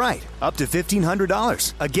 That's right, up to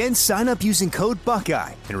 $1,500. Again, sign up using code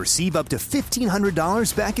Buckeye and receive up to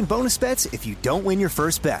 $1,500 back in bonus bets if you don't win your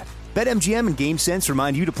first bet. BetMGM and GameSense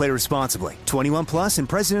remind you to play responsibly. 21 plus and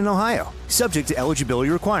present in Ohio. Subject to eligibility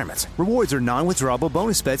requirements. Rewards are non-withdrawable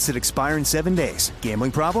bonus bets that expire in 7 days.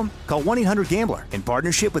 Gambling problem? Call 1-800-GAMBLER in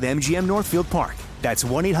partnership with MGM Northfield Park. That's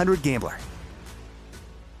 1-800-GAMBLER.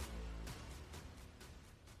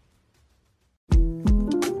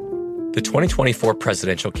 The 2024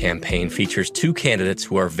 presidential campaign features 2 candidates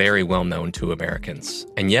who are very well known to Americans.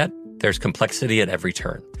 And yet, there's complexity at every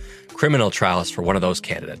turn. Criminal trials for one of those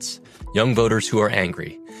candidates. Young voters who are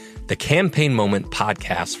angry. The Campaign Moment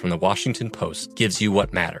podcast from the Washington Post gives you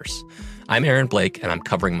what matters. I'm Aaron Blake, and I'm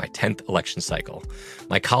covering my 10th election cycle.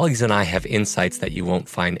 My colleagues and I have insights that you won't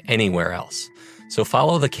find anywhere else. So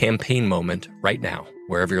follow the campaign moment right now,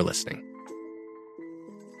 wherever you're listening.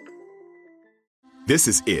 This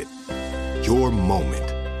is it. Your moment.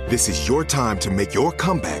 This is your time to make your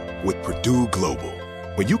comeback with Purdue Global.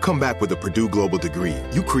 When you come back with a Purdue Global degree,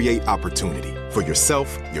 you create opportunity for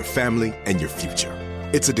yourself, your family, and your future.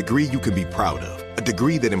 It's a degree you can be proud of, a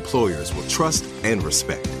degree that employers will trust and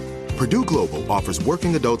respect. Purdue Global offers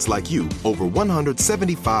working adults like you over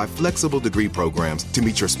 175 flexible degree programs to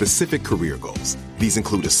meet your specific career goals. These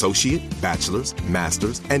include associate, bachelor's,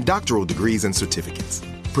 master's, and doctoral degrees and certificates.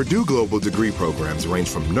 Purdue Global degree programs range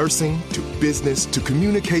from nursing to business to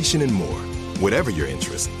communication and more. Whatever your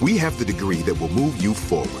interest, we have the degree that will move you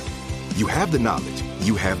forward. You have the knowledge,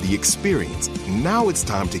 you have the experience. Now it's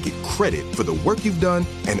time to get credit for the work you've done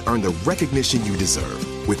and earn the recognition you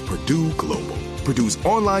deserve with Purdue Global, Purdue's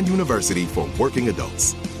online university for working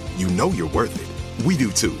adults. You know you're worth it. We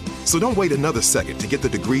do too. So don't wait another second to get the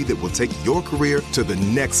degree that will take your career to the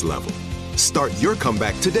next level. Start your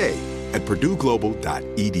comeback today at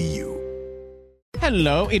purdueglobal.edu.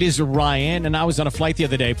 Hello, it is Ryan, and I was on a flight the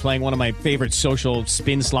other day playing one of my favorite social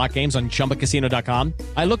spin slot games on ChumbaCasino.com.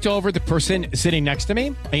 I looked over at the person sitting next to me,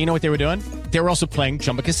 and you know what they were doing? They were also playing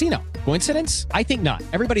Chumba Casino. Coincidence? I think not.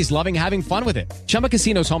 Everybody's loving having fun with it. Chumba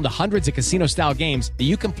Casino is home to hundreds of casino-style games that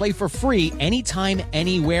you can play for free anytime,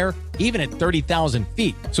 anywhere, even at 30,000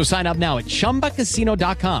 feet. So sign up now at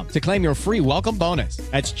ChumbaCasino.com to claim your free welcome bonus.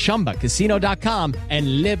 That's ChumbaCasino.com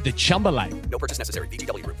and live the Chumba life. No purchase necessary.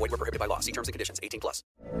 VGW. Void where prohibited by law. See terms and conditions. 18+.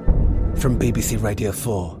 From BBC Radio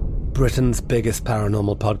 4, Britain's biggest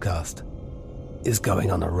paranormal podcast is going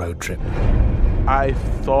on a road trip. I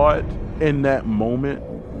thought in that moment,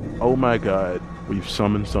 oh my God, we've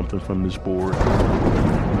summoned something from this board.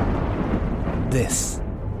 This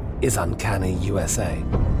is Uncanny USA.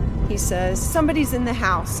 He says, somebody's in the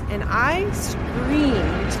house, and I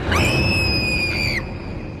screamed.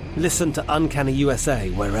 Listen to Uncanny USA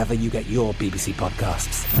wherever you get your BBC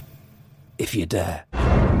podcasts, if you dare.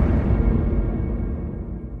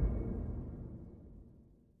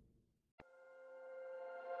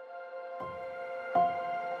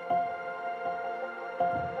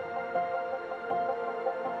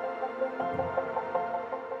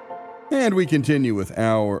 And we continue with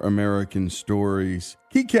Our American Stories.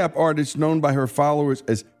 Keycap artist known by her followers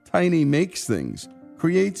as Tiny Makes Things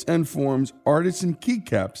creates and forms artisan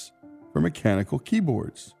keycaps for mechanical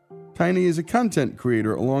keyboards. Tiny is a content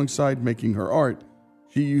creator alongside making her art.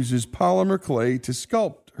 She uses polymer clay to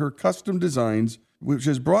sculpt her custom designs, which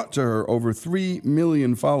has brought to her over 3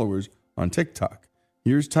 million followers on TikTok.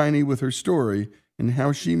 Here's Tiny with her story and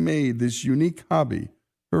how she made this unique hobby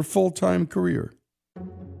her full-time career.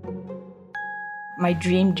 My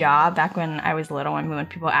dream job back when I was little, when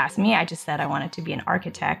people asked me, I just said I wanted to be an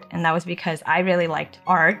architect. And that was because I really liked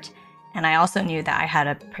art. And I also knew that I had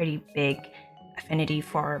a pretty big affinity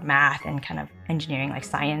for math and kind of engineering, like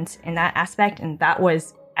science in that aspect. And that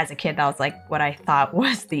was, as a kid, that was like what I thought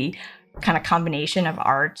was the kind of combination of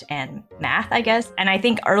art and math, I guess. And I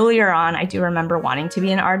think earlier on, I do remember wanting to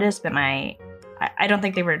be an artist, but I don't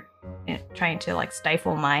think they were trying to like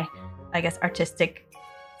stifle my, I guess, artistic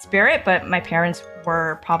spirit, but my parents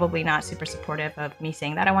were probably not super supportive of me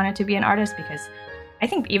saying that I wanted to be an artist, because I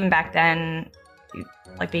think even back then,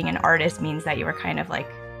 like being an artist means that you were kind of like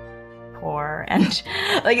poor and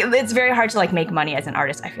like it's very hard to like make money as an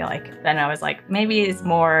artist, I feel like. Then I was like, maybe it's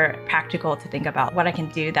more practical to think about what I can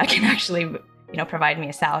do that can actually, you know, provide me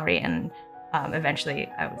a salary. And eventually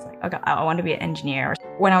I was like, okay, I want to be an engineer.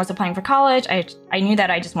 When I was applying for college, I knew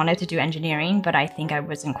that I just wanted to do engineering, but I think I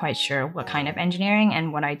wasn't quite sure what kind of engineering,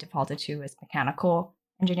 and what I defaulted to was mechanical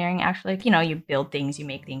engineering, actually. You know, you build things, you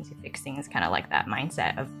make things, you fix things, kind of like that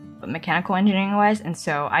mindset of what mechanical engineering was. And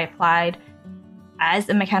so I applied as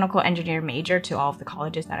a mechanical engineer major to all of the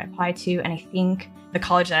colleges that I applied to. And I think the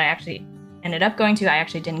college that I actually ended up going to, I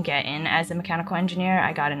actually didn't get in as a mechanical engineer.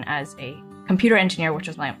 I got in as a computer engineer, which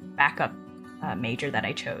was my backup major that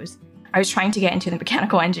I chose. I was trying to get into the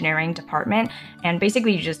mechanical engineering department, and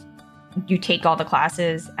basically you take all the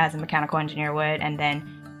classes as a mechanical engineer would, and then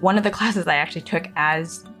one of the classes I actually took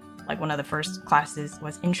as like one of the first classes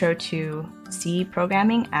was Intro to C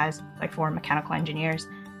programming as like for mechanical engineers.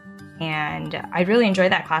 And I really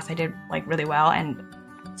enjoyed that class. I did like really well, and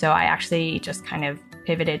so I actually just kind of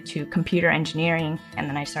pivoted to computer engineering, and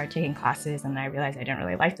then I started taking classes, and I realized I didn't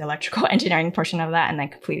really like the electrical engineering portion of that, and then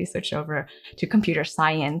completely switched over to computer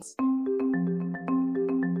science.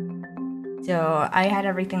 So I had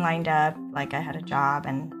everything lined up, like I had a job,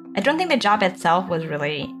 and I don't think the job itself was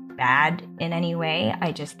really bad in any way.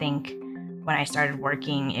 I just think when I started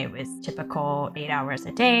working, it was typical 8 hours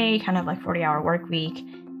a day, kind of like 40-hour work week.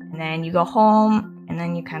 And then you go home and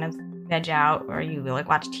then you kind of veg out, or you like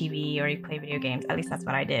watch TV or you play video games. At least that's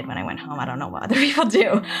what I did when I went home. I don't know what other people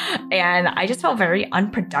do. And I just felt very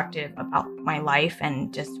unproductive about my life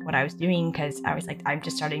and just what I was doing, because I was like, I'm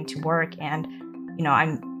just starting to work and, you know,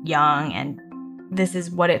 I'm young and this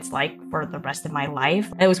is what it's like for the rest of my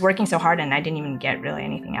life. I was working so hard and I didn't even get really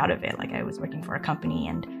anything out of it. Like, I was working for a company,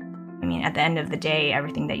 and I mean, at the end of the day,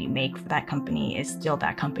 everything that you make for that company is still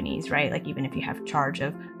that company's, right? Like, even if you have charge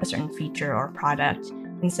of a certain feature or product.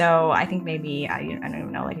 And so I think maybe, I don't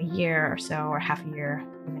even know, like a year or so, or half a year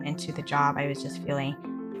even into the job, I was just feeling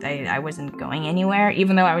I wasn't going anywhere,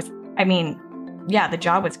 even though yeah, the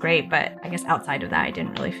job was great, but I guess outside of that, I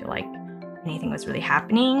didn't really feel like anything was really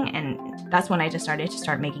happening. And that's when I just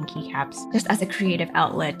started making keycaps just as a creative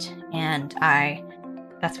outlet. And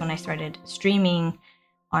that's when I started streaming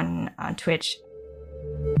on Twitch.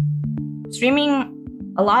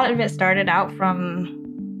 Streaming, a lot of it started out from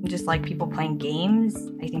just like people playing games.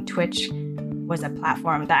 I think Twitch was a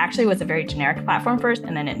platform that actually was a very generic platform first,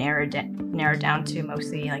 and then it narrowed down to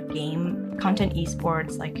mostly like game content,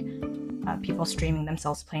 esports, like people streaming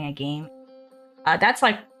themselves playing a game. That's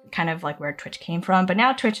like kind of like where Twitch came from. But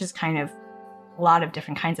now Twitch is kind of a lot of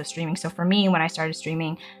different kinds of streaming. So for me, when I started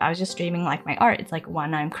streaming, I was just streaming like my art. It's like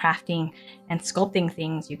when I'm crafting and sculpting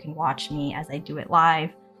things, you can watch me as I do it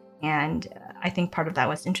live. And I think part of that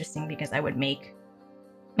was interesting because I would make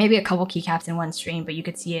maybe a couple keycaps in one stream, but you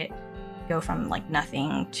could see it go from like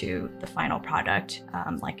nothing to the final product,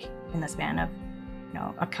 like in the span of, you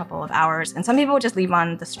know, a couple of hours. And some people would just leave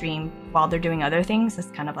on the stream while they're doing other things.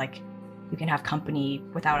 It's kind of like you can have company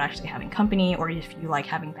without actually having company, or if you like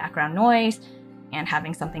having background noise and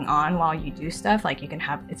having something on while you do stuff, like you can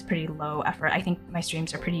have, it's pretty low effort. I think my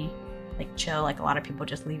streams are pretty like chill. Like a lot of people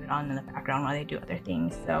just leave it on in the background while they do other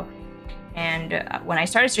things. So, and when I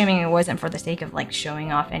started streaming, it wasn't for the sake of like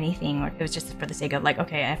showing off anything, or it was just for the sake of like,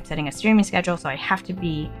 okay, I'm setting a streaming schedule, so I have to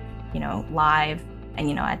be, you know, live and,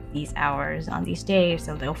 you know, at these hours on these days.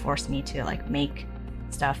 So they'll force me to like make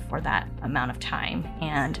stuff for that amount of time.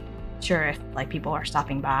 And sure, if like people are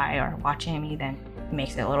stopping by or watching me, then it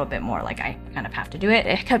makes it a little bit more like I kind of have to do it.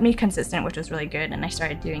 It kept me consistent, which was really good. And I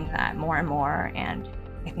started doing that more and more. And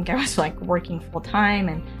I think I was like working full time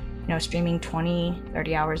and, you know, streaming 20,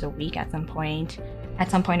 30 hours a week at some point. At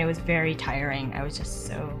some point, it was very tiring. I was just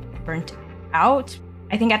so burnt out.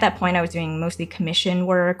 I think at that point, I was doing mostly commission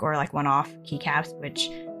work or like one-off keycaps, which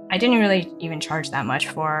I didn't really even charge that much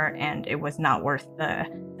for, and it was not worth the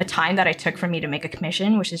time that I took for me to make a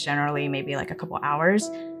commission, which is generally maybe like a couple hours.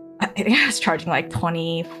 I think I was charging like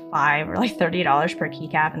 $25 or like $30 per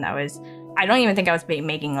keycap, and that was, I don't even think I was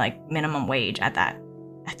making like minimum wage at that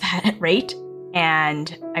rate.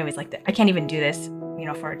 And I was like, I can't even do this, you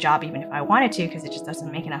know, for a job, even if I wanted to, because it just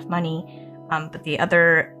doesn't make enough money. But the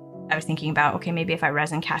other, I was thinking about, okay, maybe if I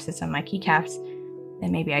resin casted some of my keycaps,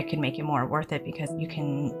 then maybe I could make it more worth it, because you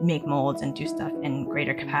can make molds and do stuff in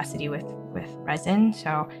greater capacity with resin.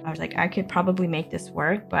 So I was like, I could probably make this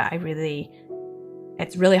work, but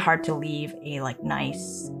it's really hard to leave a like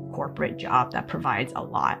nice corporate job that provides a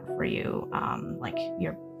lot for you, like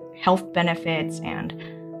your health benefits and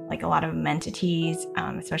like a lot of amenities,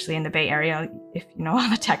 especially in the Bay Area. If you know all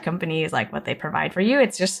the tech companies, like what they provide for you,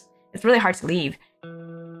 it's really hard to leave.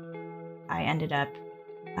 I ended up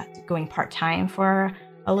going part-time for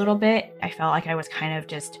a little bit. I felt like I was kind of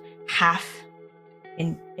just half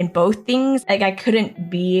in both things. Like I couldn't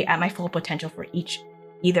be at my full potential for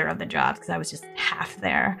either of the jobs because I was just half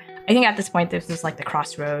there. I think at this point, this was like the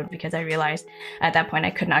crossroad, because I realized at that point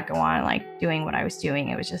I could not go on like doing what I was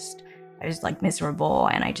doing. I was like miserable,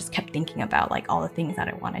 and I just kept thinking about like all the things that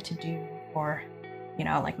I wanted to do for, you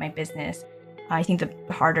know, like my business. I think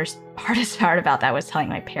the hardest part about that was telling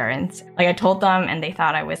my parents. Like I told them and they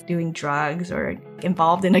thought I was doing drugs or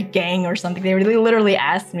involved in a gang or something. They really literally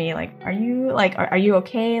asked me like, are you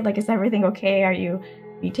okay? Like, is everything okay? Are you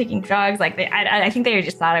taking drugs? Like I think they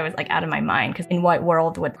just thought I was like out of my mind, because in what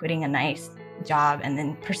world would quitting a nice job and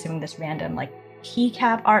then pursuing this random like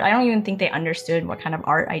keycap art? I don't even think they understood what kind of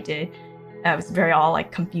art I did. It was very all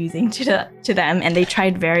like confusing to them, and they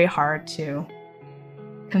tried very hard to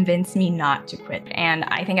convince me not to quit. And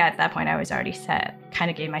I think at that point I was already set, kind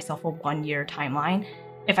of gave myself a 1-year timeline.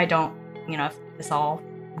 If I don't, you know, if this all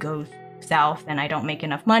goes south and I don't make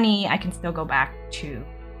enough money, I can still go back to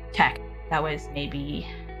tech. That was maybe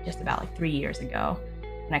just about like 3 years ago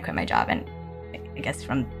when I quit my job. And I guess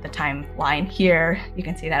from the timeline here, you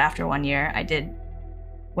can see that after 1 year,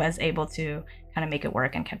 was able to kind of make it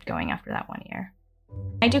work and kept going after that 1 year.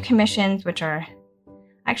 I do commissions, which are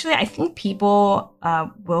actually, I think people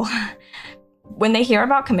will, when they hear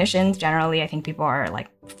about commissions, generally, I think people are like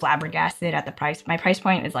flabbergasted at the price. My price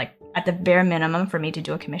point is like at the bare minimum for me to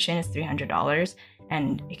do a commission is $300,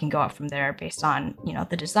 and it can go up from there based on, you know,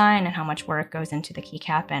 the design and how much work goes into the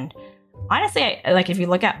keycap. And honestly, like if you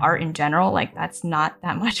look at art in general, like that's not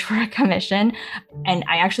that much for a commission. And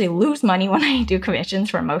I actually lose money when I do commissions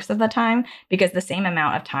for most of the time, because the same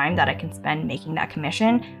amount of time that I can spend making that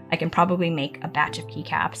commission, I can probably make a batch of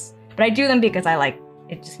keycaps. But I do them because I like,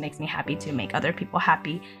 it just makes me happy to make other people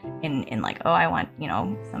happy in like, oh, I want, you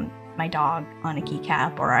know, my dog on a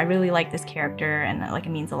keycap, or I really like this character and like it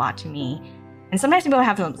means a lot to me. And sometimes people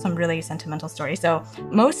have some really sentimental stories. So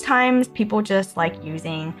most times people just like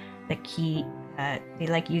using the key, they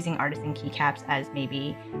like using artisan keycaps as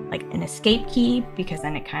maybe like an escape key, because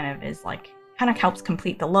then it kind of helps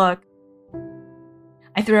complete the look.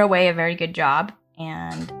 I threw away a very good job,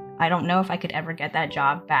 and I don't know if I could ever get that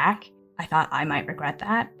job back. I thought I might regret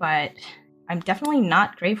that, but I'm definitely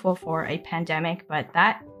not grateful for a pandemic, but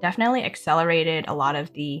that definitely accelerated a lot of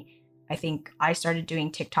I think I started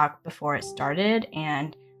doing TikTok before it started,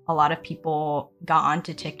 and a lot of people got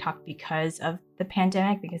onto TikTok because of the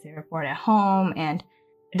pandemic, because they were bored at home, and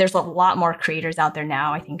there's a lot more creators out there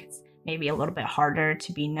now. I think it's maybe a little bit harder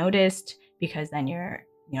to be noticed because then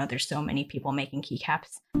there's so many people making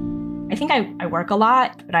keycaps. I think I work a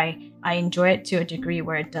lot, but I enjoy it to a degree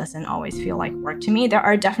where it doesn't always feel like work to me. There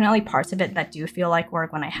are definitely parts of it that do feel like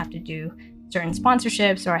work when I have to do certain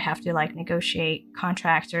sponsorships, or I have to like negotiate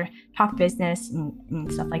contracts or talk business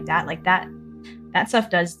and stuff like that. Like that stuff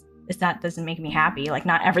doesn't make me happy. Like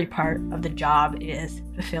not every part of the job is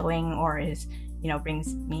fulfilling or is,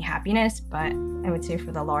 brings me happiness, but I would say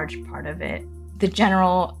for the large part of it, the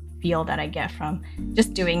general feel that I get from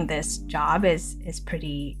just doing this job is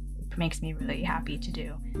makes me really happy to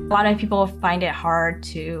do. A lot of people find it hard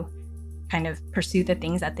to kind of pursue the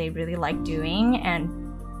things that they really like doing and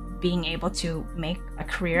being able to make a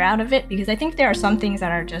career out of it, because I think there are some things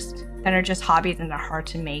that are just hobbies and they're hard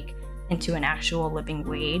to make into an actual living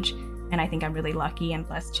wage. And I think I'm really lucky and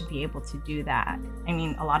blessed to be able to do that. I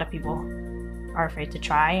mean, a lot of people are afraid to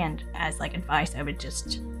try, and as like advice, I would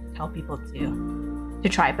just tell people to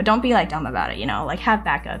try, but don't be like dumb about it, like have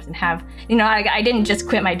backups and have, I didn't just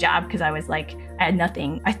quit my job because I was like, I had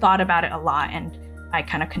nothing. I thought about it a lot and I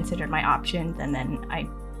kind of considered my options, and then I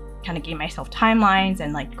kind of gave myself timelines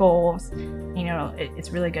and like goals. It's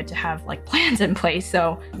really good to have like plans in place.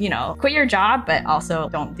 So, quit your job, but also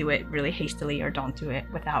don't do it really hastily, or don't do it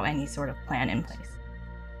without any sort of plan in place.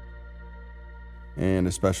 And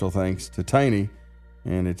a special thanks to Tiny,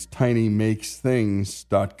 and it's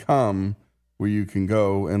tinymakesthings.com, where you can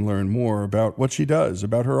go and learn more about what she does,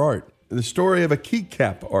 about her art. The story of a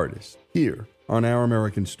keycap artist here on Our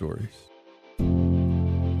American Stories.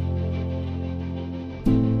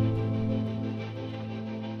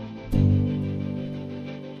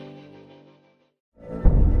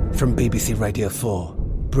 From BBC Radio 4,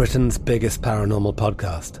 Britain's biggest paranormal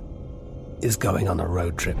podcast is going on a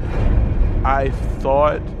road trip. I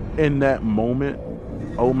thought in that moment,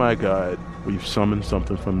 oh my God, we've summoned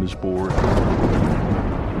something from this board.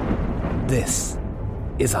 This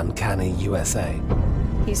is Uncanny USA.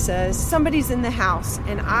 He says, somebody's in the house,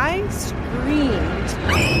 and I screamed.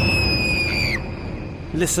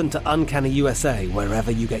 Listen to Uncanny USA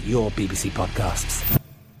wherever you get your BBC podcasts,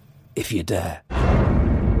 if you dare.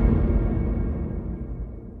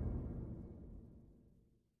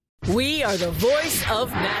 We are the voice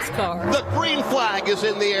of NASCAR. The green flag is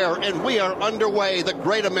in the air, and we are underway. The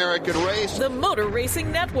Great American Race. The Motor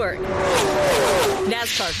Racing Network.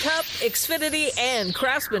 NASCAR Cup, Xfinity, and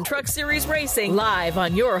Craftsman Truck Series Racing live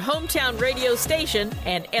on your hometown radio station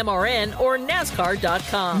and MRN or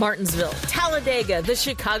NASCAR.com. Martinsville, Talladega, the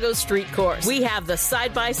Chicago Street Course. We have the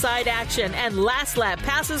side-by-side action and last lap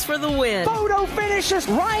passes for the win. Photo finishes,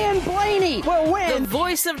 Ryan Blaney will win. The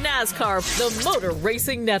voice of NASCAR, the Motor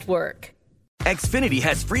Racing Network. Xfinity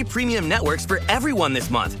has free premium networks for everyone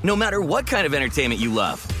this month, no matter what kind of entertainment you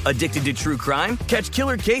love. Addicted to true crime? Catch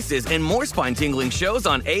killer cases and more spine-tingling shows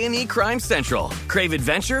on A&E Crime Central. Crave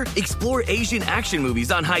adventure? Explore Asian action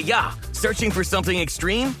movies on Hi-Ya. Searching for something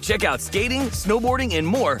extreme? Check out skating, snowboarding, and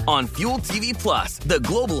more on Fuel TV Plus, the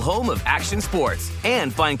global home of action sports.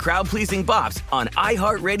 And find crowd-pleasing bops on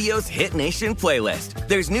iHeartRadio's Hit Nation playlist.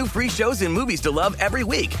 There's new free shows and movies to love every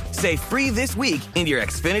week. Say free this week in your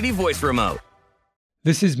Xfinity voice remote.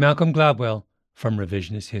 This is Malcolm Gladwell from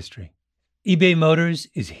Revisionist History. eBay Motors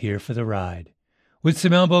is here for the ride. With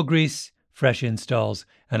some elbow grease, fresh installs,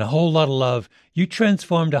 and a whole lot of love, you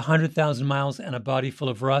transformed 100,000 miles and a body full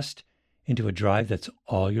of rust into a drive that's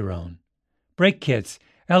all your own. Brake kits,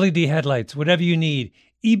 LED headlights, whatever you need,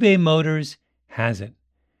 eBay Motors has it.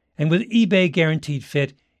 And with eBay Guaranteed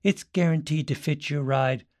Fit, it's guaranteed to fit your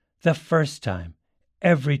ride the first time,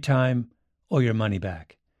 every time, or your money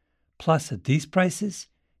back. Plus, at these prices,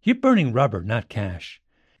 you're burning rubber, not cash.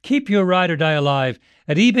 Keep your ride or die alive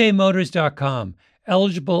at ebaymotors.com.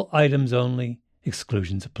 Eligible items only.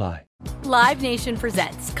 Exclusions apply. Live Nation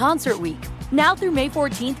presents Concert Week. Now through May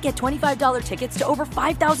 14th, get $25 tickets to over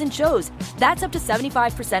 5,000 shows. That's up to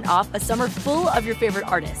 75% off a summer full of your favorite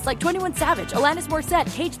artists like 21 Savage, Alanis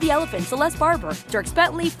Morissette, Cage the Elephant, Celeste Barber, Dierks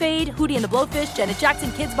Bentley, Fade, Hootie and the Blowfish, Janet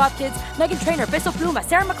Jackson, Kids Bop Kids, Meghan Trainor, Bissell Pluma,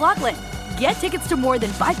 Sarah McLachlan. Get tickets to more than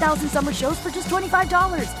 5,000 summer shows for just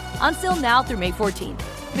 $25. On sale now through May 14th.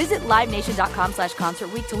 Visit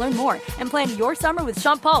LiveNation.com/Concert Week to learn more and plan your summer with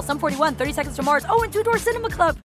Sean Paul, Sum 41, 30 Seconds to Mars, and Two Door Cinema Club.